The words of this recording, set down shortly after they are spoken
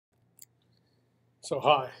So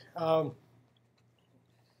hi, I'm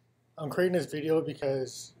creating this video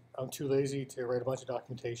because I'm too lazy to write a bunch of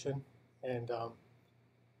documentation, and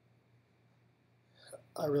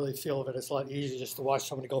I really feel that it's a lot easier just to watch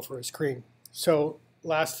somebody go for a screen. So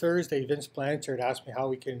last Thursday, Vince Blanchard asked me how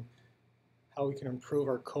we can improve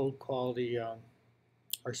our code quality,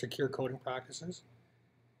 our secure coding practices,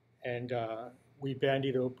 and we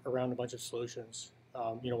bandied around a bunch of solutions.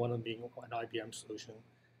 One of them being an IBM solution.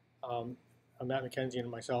 Um, Matt McKenzie and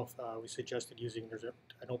myself, we suggested using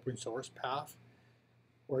an open source path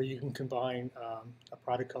where you can combine a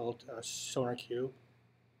product called Sonar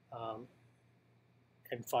um,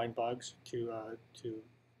 and find bugs to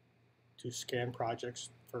scan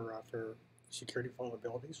projects for security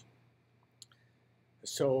vulnerabilities.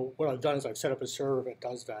 So what I've done is I've set up a server that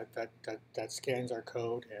does that scans our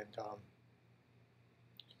code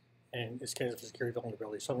and it scans for security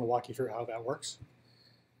vulnerabilities. So I'm going to walk you through how that works.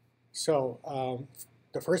 So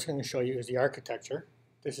the first thing I'm going to show you is the architecture.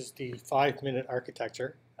 This is the 5-minute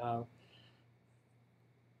architecture.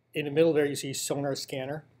 In the middle there you see Sonar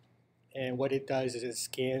Scanner, and what it does is it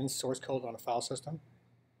scans source code on a file system,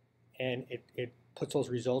 and it puts those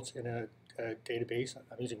results in a database.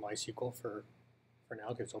 I'm using MySQL for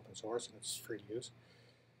now because it's open source and it's free to use.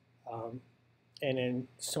 And then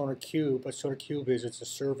Sonar Cube, what Sonar Cube is, it's a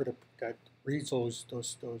server that reads those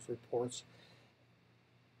reports.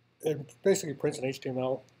 It basically prints an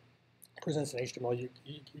HTML, presents an HTML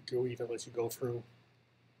you GUI that lets you go through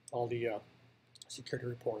all the security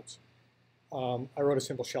reports. I wrote a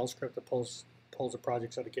simple shell script that pulls the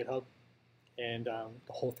projects out of GitHub, and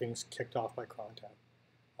the whole thing's kicked off by cron tab,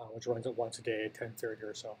 which runs it once a day at 10:30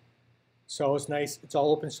 or so. So it's nice. It's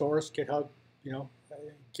all open source. GitHub,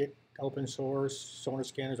 Git open source, Sonar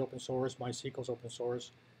Scanner is open source, MySQL is open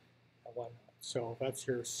source, and whatnot. So that's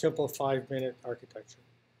your simple 5-minute architecture.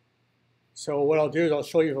 So what I'll do is I'll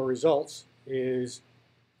show you the results. Here is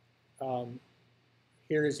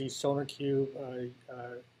the Sonar Cube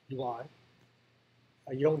UI.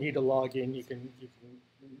 You don't need to log in. You can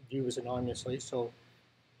view this anonymously. So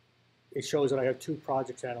it shows that I have 2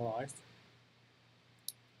 projects analyzed.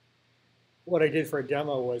 What I did for a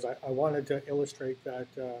demo was I wanted to illustrate that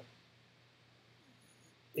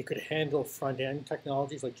it could handle front-end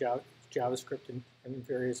technologies like JavaScript and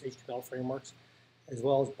various HTML frameworks, as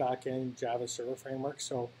well as back-end Java server frameworks.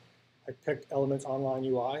 So I picked Elements Online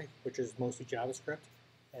UI, which is mostly JavaScript,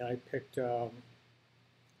 and I picked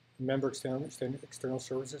Member External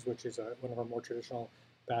Services, which is one of our more traditional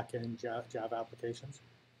back-end Java applications.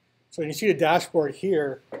 So when you see the dashboard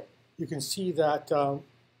here, you can see that,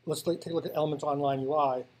 let's take a look at Elements Online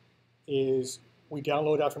UI, is we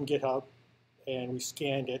download that from GitHub, and we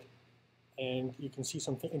scanned it, and you can see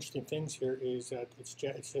some interesting things here is that it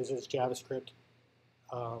says it's JavaScript.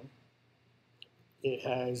 It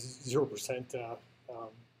has 0%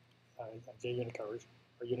 JUnit coverage,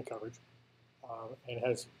 or unit coverage, and it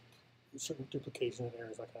has certain duplication and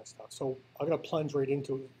errors, that kind of stuff. So I'm going to plunge right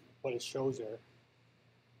into what it shows there.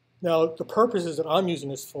 Now, the purposes that I'm using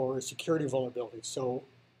this for is security vulnerabilities. So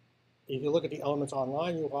if you look at the Elements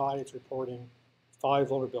Online UI, it's reporting 5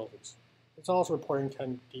 vulnerabilities. It's also reporting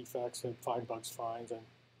 10 defects and 5 bugs finds and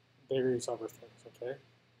various other things, okay?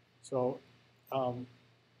 So,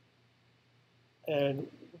 and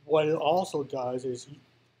what it also does is,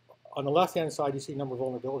 on the left-hand side, you see number of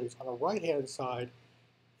vulnerabilities. On the right-hand side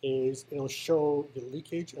is it'll show the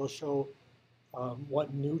leakage. It'll show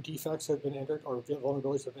what new defects have been entered or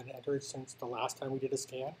vulnerabilities have been entered since the last time we did a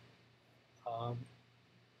scan.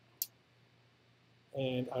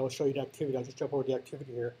 And I will show you the activity. I'll just jump over the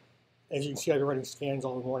activity here. As you can see, I've been running scans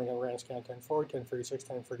all the morning. I ran a scan 10:40, 10:36,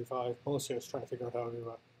 10:35. Mostly I was trying to figure out how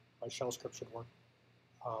my shell script should work.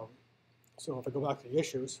 So if I go back to the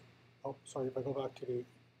issues, if I go back to the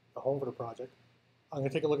home for the project, I'm going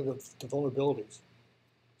to take a look at the vulnerabilities.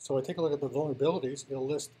 So I take a look at the vulnerabilities. It'll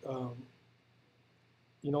list,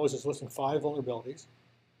 you notice it's listing 5 vulnerabilities.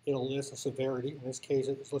 It'll list a severity. In this case,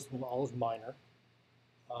 it's listing them all as minor.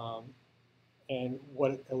 And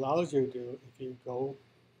what it allows you to do, if you go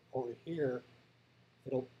over here,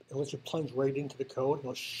 it'll let you plunge right into the code.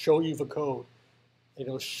 It'll show you the code.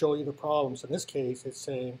 It'll show you the problems. In this case, it's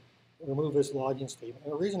saying remove this login statement.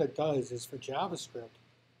 And the reason it does is for JavaScript,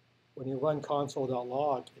 when you run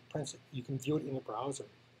console.log, it prints it. You can view it in the browser.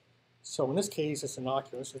 So in this case, it's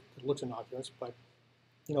innocuous. It looks innocuous, but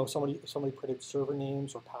if somebody printed server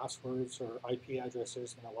names or passwords or IP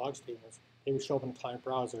addresses in the log statements, they would show up in the client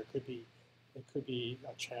browser. It could be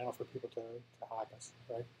a channel for people to hack us,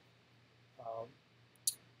 right?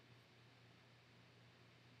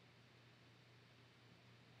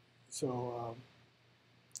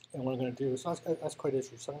 And what I'm going to do, so that's quite an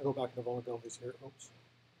issue. So I'm going to go back into vulnerabilities here. Oops.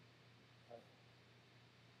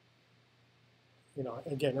 You know,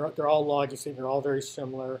 again, they're all logistic. They're all very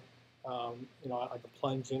similar. You know, I can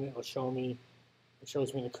plunge in. It'll show me. It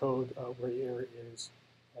shows me in the code where the error is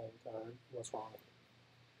and what's wrong with it.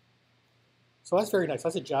 So that's very nice.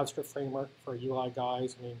 That's a JavaScript framework for UI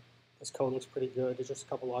guys. I mean, this code looks pretty good. There's just a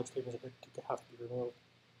couple log statements that have to be removed.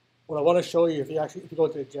 What I want to show you, if you go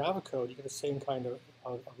to the Java code, you get the same kind of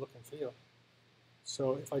look and feel.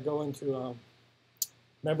 So if I go into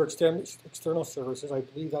member external services, I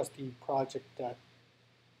believe that's the project that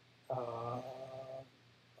our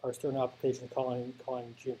external application is calling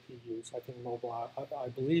GMP use. I think mobile, I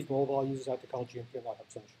believe mobile uses that to call GMP. I'm not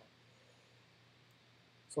 100% sure.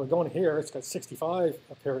 So I go in here, it's got 65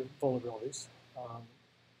 apparent vulnerabilities.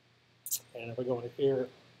 And if I go into here,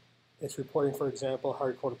 it's reporting, for example,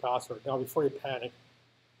 hard-coded password. Now, before you panic,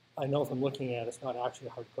 I know from looking at it, it's not actually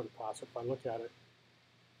a hard-coded password. If I look at it,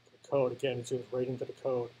 the code, again, it zooms right into the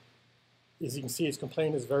code. As you can see, it's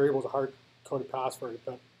complaining this variable is a hard-coded password,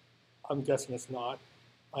 but I'm guessing it's not.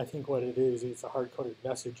 I think what it is, it's a hard-coded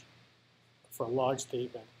message for a log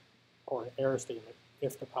statement or an error statement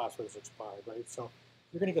if the password is expired, right? So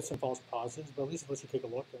you're going to get some false positives, but at least lets you take a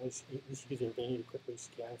look, at least you gives you a venue to quickly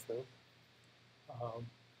scan through.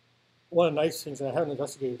 One of the nice things, and I haven't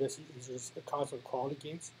investigated this, is just the concept of quality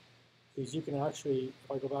gates. Is you can actually,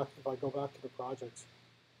 if I go back to the projects,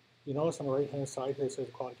 you notice on the right-hand side here it says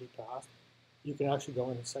quality gate passed. You can actually go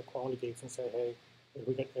in and set quality gates and say, hey, if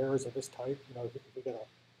we get errors of this type, you know, if we get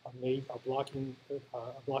a blocking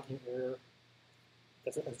error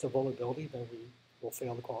that's a vulnerability, then we will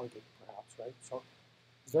fail the quality gate, perhaps, right? So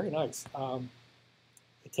it's very nice.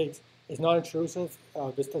 It's not intrusive.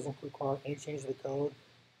 This doesn't require any change to the code.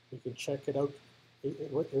 You can check it out.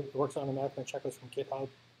 It works automatically on checklists from GitHub.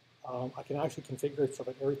 I can actually configure it so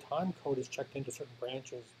that every time code is checked into certain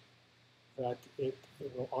branches, that it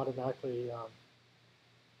will automatically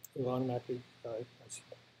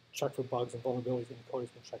check for bugs and vulnerabilities in the code has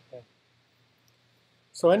been checked in.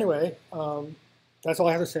 So anyway, that's all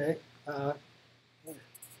I have to say.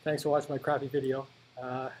 Thanks for watching my crappy video.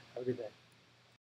 Have a good day.